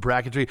additional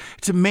bracketry.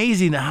 It's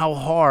amazing how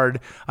hard.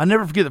 I'll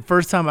never forget the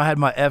first time I had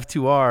my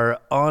F2R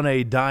on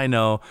a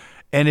dyno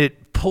and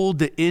it pulled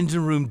the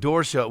engine room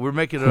door shut. We were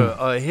making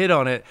a hit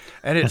on it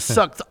and it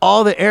sucked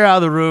all the air out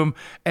of the room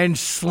and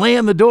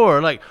slammed the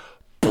door. Like,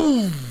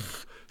 boom!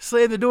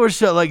 Slam the door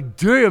shut. Like,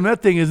 damn,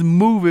 that thing is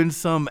moving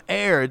some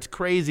air. It's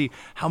crazy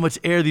how much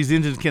air these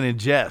engines can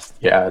ingest.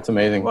 Yeah, it's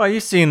amazing. Well,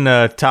 you've seen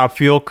the top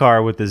fuel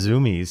car with the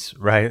Zoomies,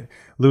 right?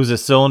 Lose a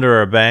cylinder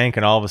or a bank,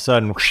 and all of a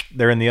sudden, whoosh,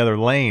 they're in the other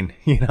lane,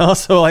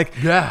 So, like,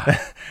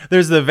 yeah,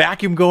 there's the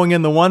vacuum going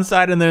in the one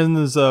side, and then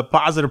there's a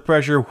positive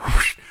pressure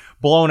whoosh,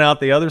 blowing out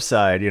the other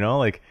side,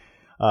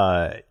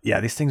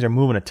 these things are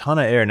moving a ton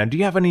of air. Now, do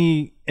you have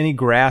any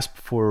grasp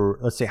for,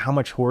 let's say, how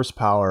much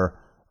horsepower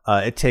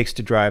it takes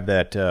to drive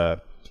that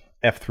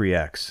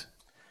F3X?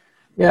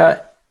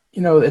 Yeah,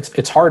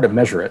 it's hard to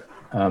measure it.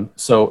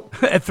 So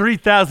at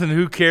 3,000,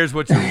 who cares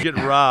what you're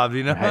getting robbed?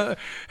 Right.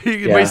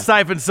 You can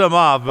siphon some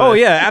off. But. Oh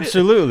yeah,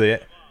 absolutely.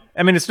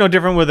 I mean, it's no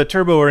different with a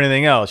turbo or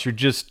anything else.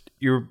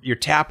 You're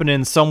tapping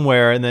in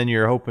somewhere, and then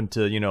you're hoping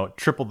to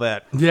triple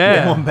that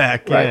going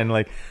back in.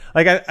 Like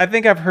I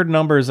think I've heard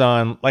numbers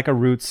on like a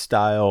Roots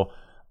style,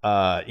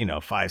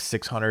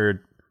 500-600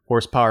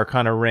 horsepower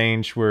kind of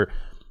range where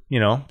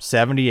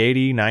 70,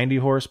 80, 90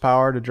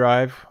 horsepower to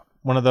drive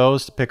one of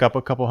those to pick up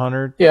a couple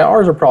hundred. Yeah,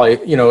 ours are probably,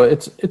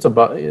 it's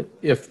about,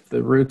 if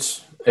the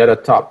Roots at a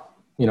top,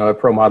 a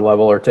pro mod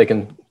level are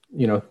taking,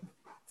 400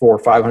 or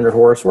 500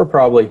 horse, we're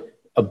probably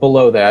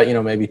below that,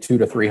 maybe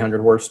 200 to 300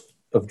 horse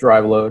of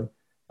drive load.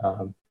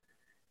 And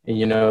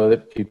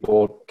that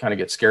people kind of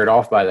get scared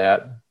off by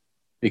that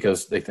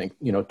because they think,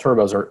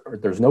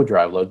 turbos there's no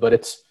drive load, but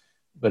it's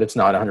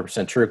not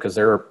 100% true because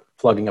they're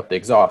plugging up the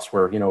exhaust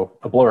where,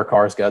 a blower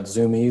car's got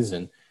zoomies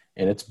and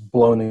it's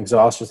blowing the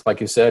exhaust, just like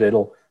you said,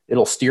 it'll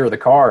steer the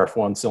car if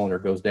one cylinder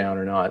goes down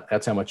or not.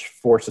 That's how much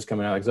force is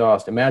coming out of the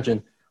exhaust.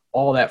 Imagine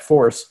all that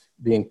force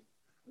being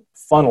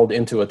funneled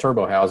into a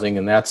turbo housing,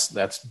 and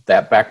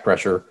that back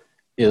pressure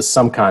is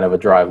some kind of a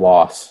drive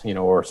loss,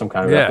 or some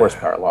kind of a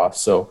horsepower loss.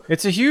 So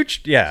it's a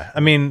huge, I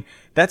mean,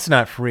 that's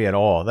not free at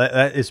all.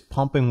 That is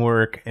pumping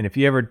work. And if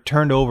you ever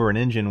turned over an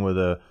engine with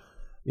a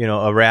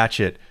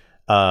ratchet,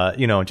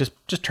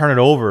 just turn it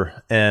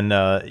over, and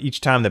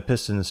each time the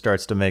piston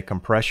starts to make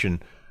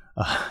compression,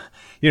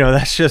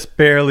 that's just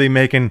barely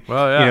making,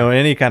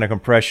 any kind of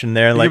compression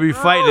there. Like, you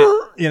fight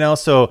it.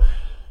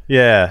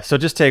 So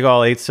just take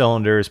all 8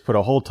 cylinders, put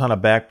a whole ton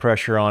of back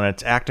pressure on it.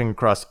 It's acting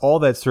across all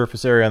that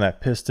surface area on that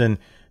piston.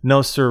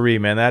 No siree,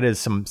 man. That is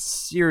some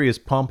serious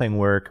pumping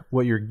work.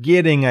 What you're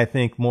getting, I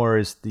think, more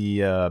is the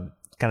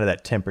kind of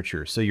that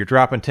temperature. So you're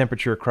dropping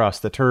temperature across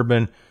the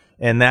turbine,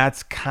 and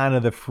that's kind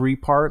of the free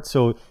part.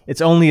 So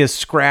it's only a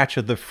scratch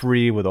of the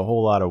free with a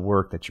whole lot of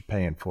work that you're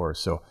paying for.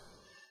 So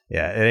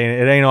yeah,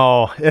 it ain't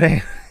all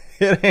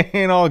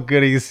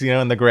goodies,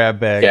 in the grab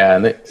bag. Yeah,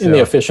 and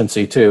the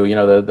efficiency too.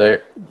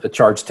 The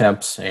charge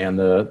temps and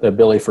the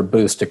ability for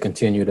boost to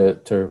continue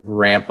to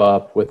ramp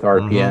up with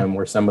RPM,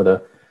 where some of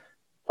the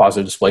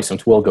positive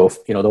displacements will go,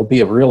 they'll be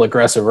a real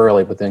aggressive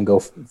early, but then go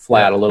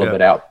flat a little bit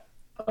out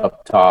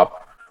up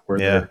top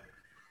where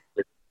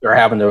they're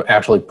having to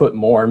actually put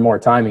more and more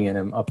timing in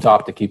them up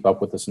top to keep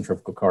up with the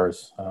centrifugal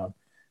cars.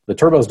 The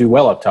turbos do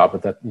well up top,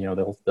 but that,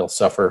 they'll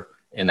suffer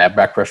in that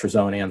back pressure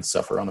zone and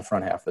suffer on the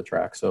front half of the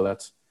track. So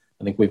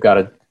I think we've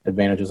got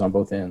advantages on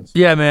both ends.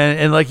 Yeah, man.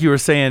 And like you were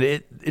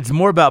saying, it's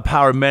more about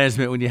power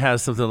management when you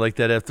have something like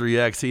that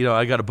F3X.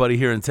 I got a buddy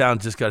here in town,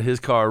 just got his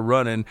car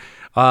running.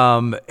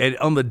 And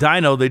on the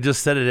dyno, they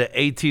just set it at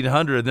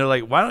 1,800. And they're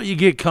like, why don't you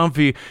get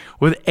comfy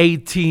with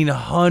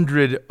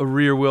 1,800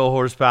 rear wheel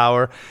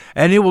horsepower?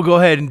 And it will go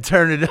ahead and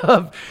turn it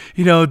up,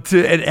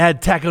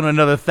 and tack on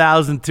another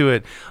 1,000 to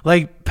it.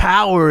 Like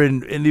power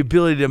and the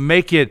ability to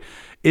make it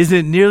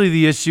isn't nearly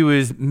the issue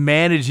as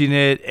managing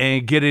it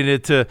and getting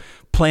it to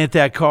plant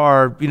that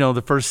car,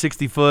 the first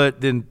 60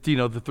 foot, then, the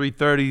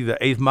 330, the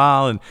 8th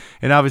mile,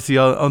 and obviously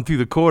on through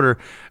the quarter.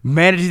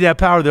 Managing that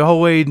power the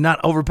whole way,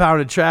 not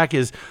overpowering the track,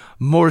 is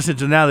more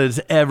essential now than it's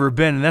ever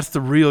been. And that's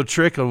the real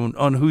trick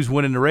on who's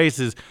winning the race,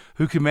 is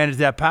who can manage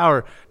that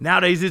power.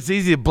 Nowadays, it's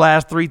easy to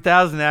blast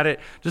 3,000 at it.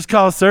 Just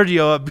call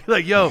Sergio up. Be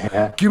like, yo,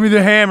 give me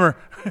the hammer.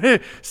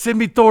 Send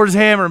me Thor's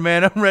hammer,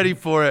 man. I'm ready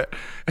for it.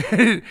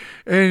 and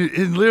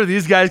literally,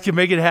 these guys can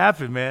make it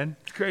happen, man.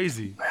 It's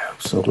crazy.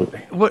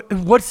 Absolutely.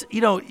 What's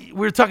we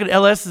were talking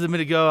LSs a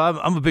minute ago.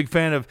 I'm a big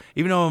fan of,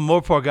 even though I'm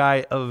a Mopar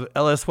guy, of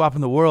LS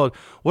swapping the world.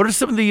 What are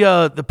some of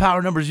the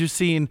power numbers you've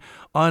seen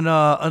on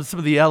some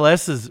of the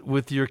LSs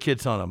with your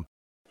kits on them?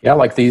 Yeah,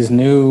 like the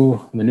new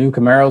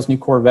Camaros, new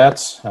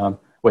Corvettes,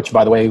 which,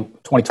 by the way,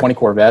 2020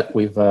 Corvette,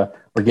 we're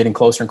getting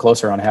closer and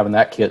closer on having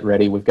that kit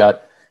ready. We've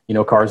got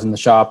cars in the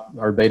shop.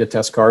 Our beta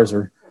test cars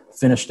are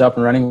finished up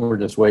and running. We're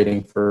just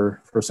waiting for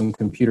some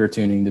computer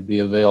tuning to be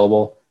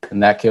available,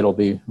 and that kit will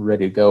be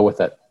ready to go with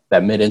that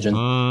mid-engine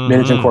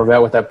Corvette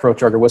with that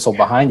ProCharger whistle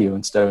behind you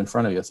instead of in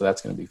front of you. So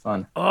that's going to be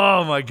fun.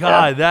 Oh my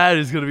God, that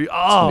is going to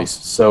be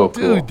so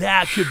cool. Dude,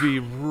 that could be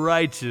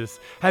righteous.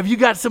 Have you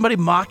got somebody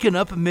mocking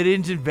up a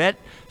mid-engine Vet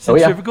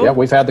centrifugal? Yeah,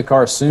 we've had the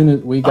car as soon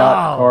as we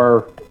got the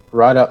car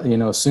right up.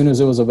 As soon as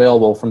it was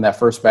available from that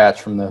first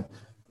batch from the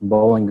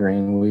Bowling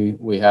Green,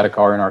 we had a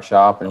car in our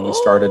shop and we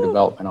started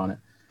development on it.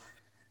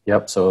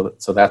 Yep. So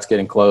that's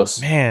getting close.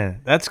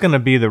 Man, that's going to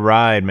be the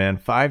ride, man.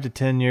 5 to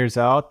 10 years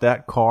out,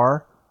 that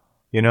car,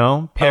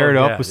 paired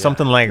up with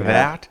something like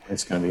that.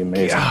 It's going to be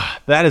amazing.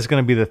 That is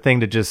going to be the thing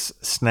to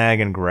just snag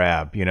and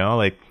grab,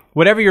 like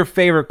whatever your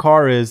favorite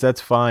car is,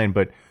 that's fine,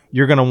 but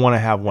you're going to want to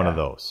have one of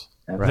those.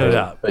 Right. No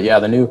doubt. But yeah,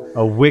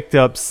 a wicked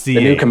up C8. The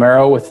new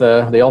Camaro with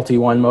the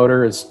LT1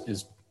 motor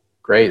is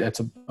great. That's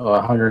a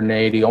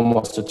 180,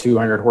 almost a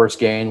 200 horse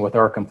gain with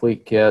our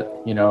complete kit,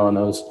 and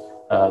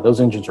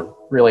those engines are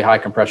really high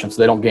compression,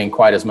 so they don't gain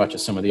quite as much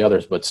as some of the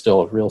others, but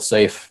still a real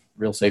safe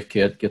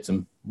kit, gets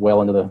them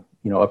well into the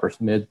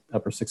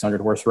upper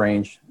 600 horse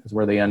range is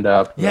where they end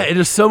up. Yeah, it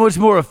is so much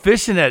more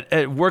efficient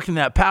at working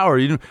that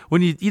power.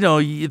 When you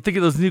think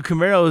of those new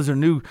Camaros or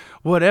new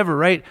whatever,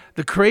 right?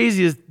 The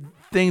craziest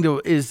thing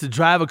is to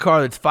drive a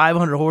car that's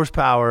 500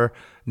 horsepower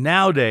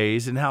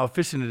nowadays and how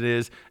efficient it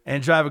is,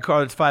 and drive a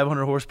car that's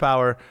 500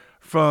 horsepower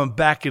from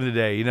back in the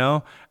day,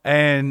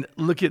 and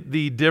look at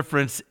the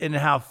difference in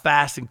how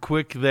fast and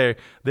quick they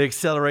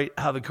accelerate,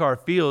 how the car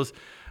feels.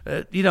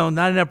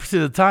 99%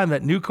 of the time,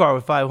 that new car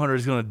with 500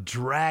 is going to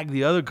drag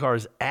the other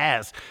car's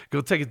ass.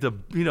 Go take it to,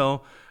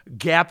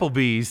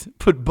 Gapplebee's,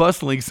 put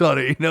bus links on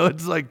it.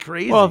 It's like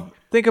crazy. Well,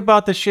 think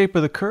about the shape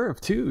of the curve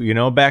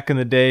too. Back in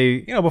the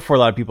day, before a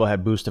lot of people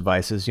had boost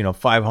devices,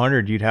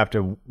 500, you'd have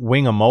to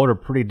wing a motor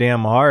pretty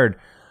damn hard,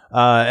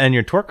 and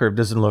your torque curve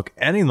doesn't look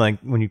anything like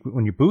when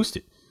you boost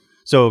it.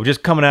 So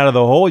just coming out of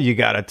the hole, you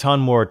got a ton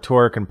more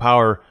torque and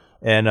power,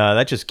 and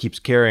that just keeps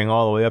carrying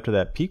all the way up to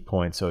that peak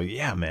point. So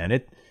yeah,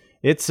 man,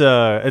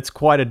 it's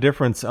quite a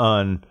difference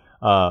on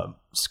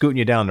scooting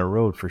you down the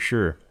road for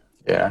sure.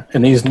 Yeah,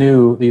 and these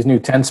new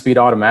 10-speed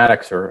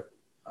automatics are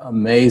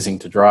amazing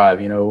to drive.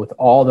 With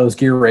all those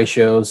gear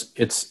ratios,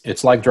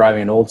 it's like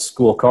driving an old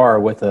school car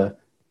with a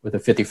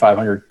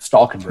 5500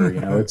 stall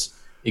converter.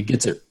 It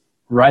gets it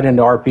right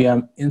into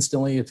RPM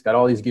instantly. It's got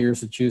all these gears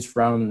to choose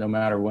from, no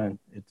matter when.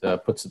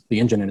 It puts the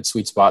engine in its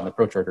sweet spot in the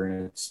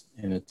ProCharger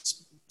and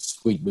its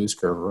sweet boost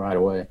curve right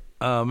away.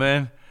 Oh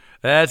man,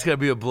 that's going to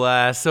be a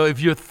blast. So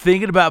if you're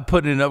thinking about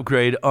putting an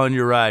upgrade on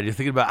your ride, you're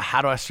thinking about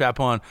how do I strap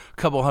on a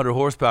couple hundred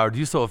horsepower,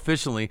 do so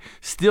efficiently,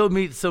 still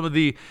meet some of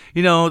the,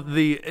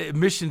 the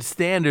emission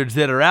standards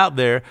that are out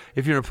there.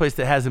 If you're in a place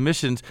that has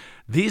emissions,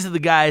 these are the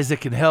guys that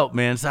can help,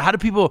 man. So how do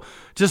people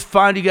just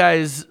find you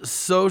guys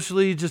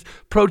socially? Just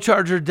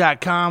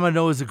ProCharger.com, I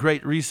know, is a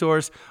great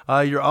resource.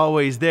 You're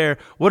always there.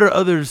 What are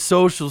other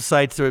social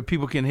sites that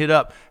people can hit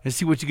up and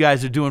see what you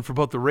guys are doing for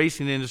both the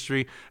racing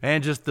industry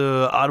and just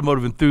the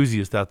automotive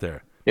enthusiast out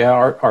there? Yeah,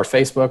 our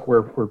Facebook,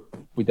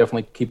 we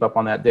definitely keep up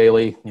on that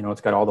daily.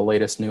 It's got all the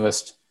latest,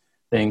 newest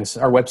things.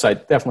 Our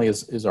website definitely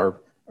is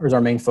our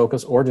main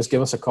focus, or just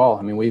give us a call.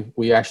 I mean,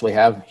 we actually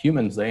have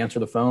humans. They answer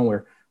the phone.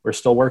 We're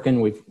still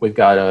working. We've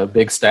got a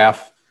big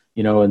staff,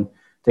 and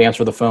to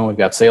answer the phone, we've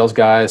got sales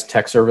guys,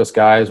 tech service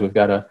guys. We've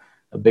got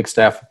a big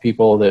staff of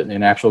people that,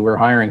 and actually we're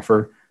hiring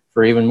for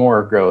even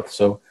more growth.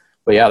 So,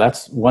 but yeah,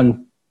 that's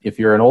one. If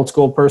you're an old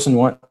school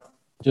person,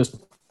 just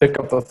pick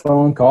up the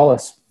phone, call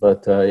us.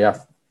 But yeah,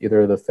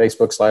 either the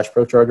Facebook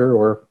 /ProCharger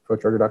or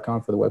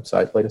ProCharger.com for the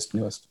website, latest,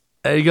 newest.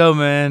 There you go,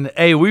 man.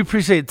 Hey, we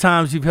appreciate the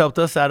times you've helped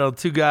us out on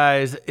Two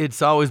Guys.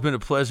 It's always been a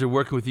pleasure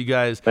working with you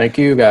guys. Thank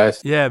you, guys.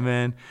 Yeah,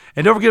 man.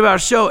 And don't forget about our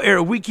show,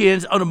 air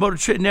weekends on the Motor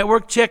Trend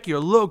Network. Check your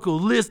local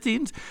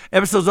listings.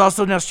 Episodes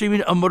also now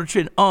streaming on Motor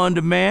Trend On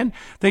Demand.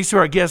 Thanks to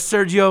our guest,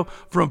 Sergio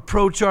from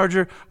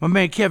ProCharger, my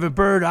man, Kevin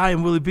Bird. I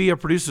am Willie B., our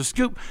producer,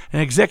 Scoop,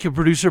 and executive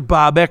producer,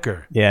 Bob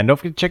Ecker. Yeah, and don't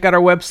forget to check out our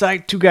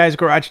website,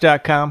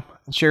 twoguysgarage.com.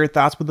 And share your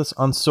thoughts with us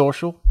on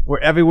social. We're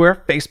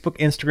everywhere, Facebook,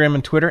 Instagram,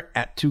 and Twitter,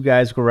 at Two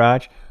Guys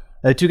Garage.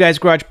 The Two Guys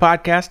Garage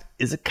podcast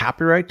is a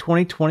copyright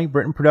 2020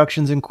 Britain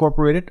Productions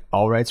Incorporated,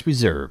 all rights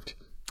reserved.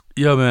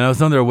 Yo, man, I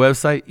was on their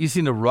website. You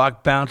seen the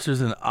rock bouncers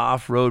and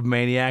off-road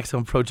maniacs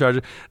on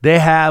ProCharger? They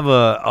have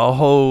a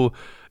whole,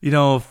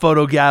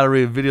 photo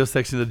gallery and video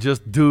section of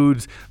just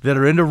dudes that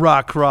are into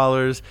rock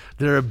crawlers,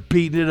 that are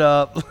beating it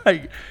up,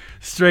 like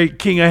straight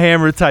King of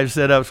Hammer type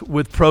setups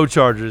with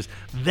ProChargers.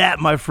 That,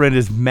 my friend,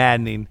 is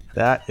maddening.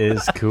 That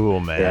is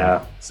cool, man.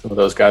 Yeah, some of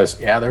those guys.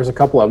 Yeah, there's a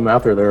couple of them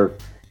out there that are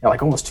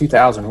like almost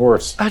 2,000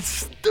 horse. That's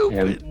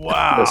stupid. And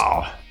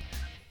Wow.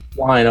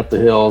 Flying up the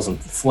hills and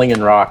flinging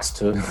rocks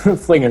for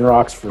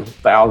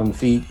 1,000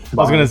 feet. I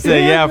was going to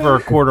say, yeah, for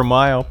a quarter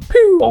mile.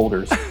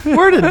 Boulders.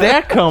 Where did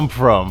that come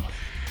from?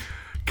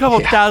 Couple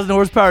 1,000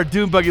 horsepower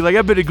dune buggy. Like,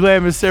 I've been to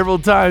Glamis several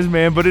times,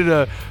 man, but in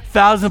a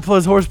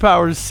 1,000+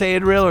 horsepower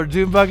sand rail or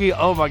dune buggy,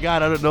 oh my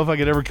God, I don't know if I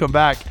could ever come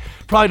back.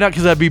 Probably not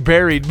because I'd be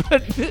buried,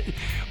 but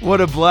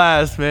what a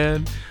blast,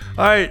 man.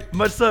 All right,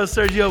 much love,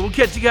 Sergio. We'll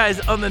catch you guys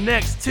on the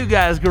next Two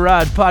Guys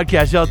Garage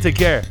podcast. Y'all take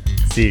care.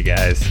 See you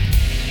guys.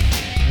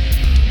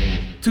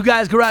 Two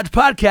Guys Garage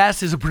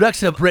Podcast is a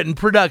production of Britain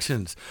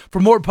Productions. For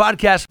more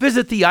podcasts,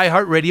 visit the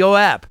iHeartRadio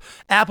app,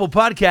 Apple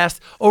Podcasts,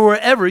 or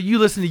wherever you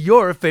listen to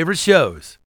your favorite shows.